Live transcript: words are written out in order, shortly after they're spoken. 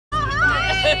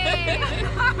Yeah.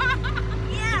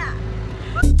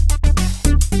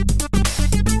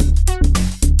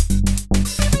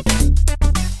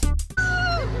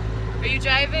 Are you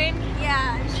driving?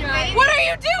 Yeah, sure. What are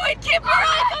you doing? Keep your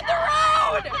eyes on the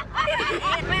road!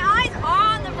 My eyes are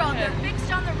on the road. They're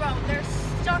fixed on the road. They're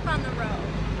stuck on the road.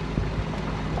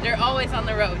 They're always on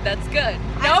the road. That's good.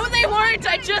 No, they weren't.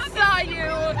 I just saw you.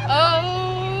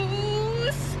 Oh,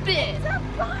 spit. It's a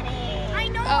bunny. I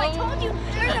know. Oh, I told you.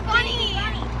 There's a bunny.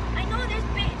 I know. There's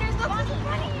a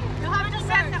bunny. You'll have to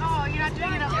send. Oh, you're not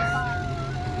doing it all.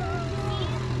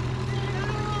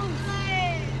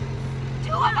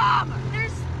 Two of them.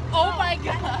 There's. Oh my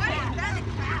god. That's a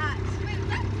cat. Wait, was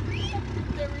that 3?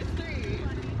 There were 3.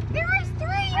 There was 3.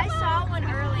 I saw one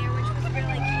earlier, which was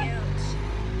really cute.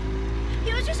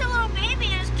 He was just a little baby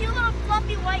and his cute little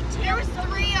fluffy white tail. There was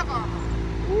 3 of them.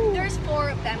 Ooh. There's 4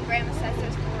 of them. Grandma says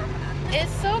there's 4 of them.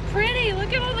 It's so pretty.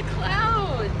 Look at all the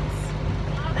clouds.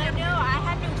 I know. I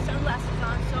had no sunglasses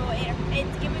on, so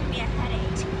it's giving me a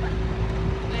headache.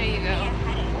 There you go. A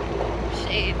headache.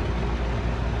 Shade.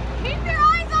 Keep your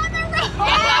eyes on the road.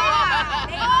 Yeah,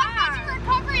 they are. You were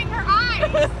covering her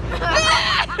eyes.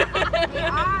 They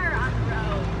are on the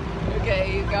road. Okay,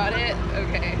 you got it?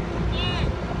 Okay.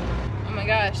 Yeah. Oh my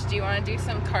gosh, do you want to do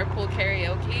some carpool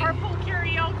karaoke? Carpool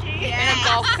karaoke. In a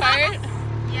golf cart?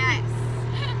 Yes.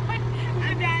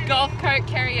 Golf cart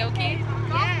karaoke?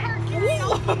 Golf cart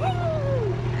karaoke.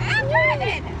 I'm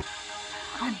driving.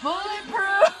 I'm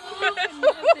bulletproof.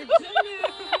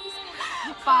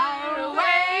 Fire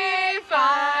away,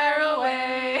 fire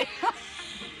away.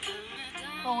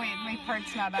 Oh wait, my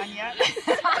part's not on yet.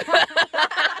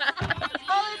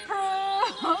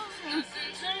 Bulletproof.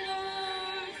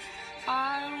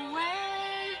 Fire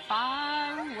away,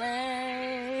 fire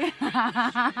away. I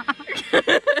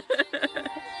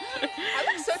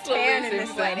look so tan in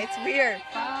this light. It's weird.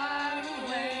 Fire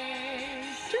away.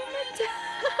 Dream it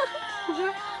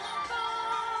down.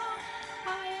 I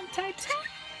am titanium.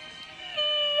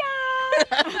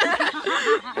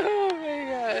 Oh my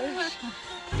gosh.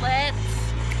 Let's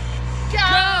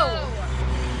go!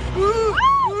 Woo!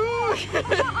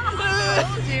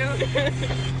 Told you.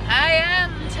 I am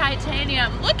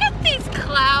titanium. Look at these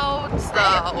clouds though. I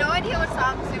have no idea what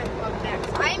song's gonna come up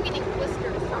next. I am getting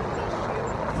blisters from these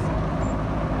shoes.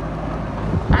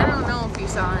 I don't know if you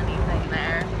saw anything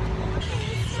there.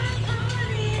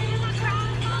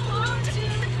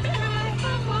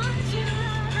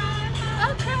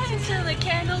 I'll cry until the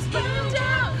candles burn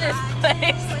down this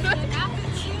place.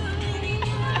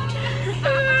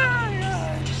 Oh my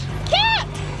gosh. Cat!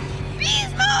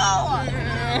 Beesmo!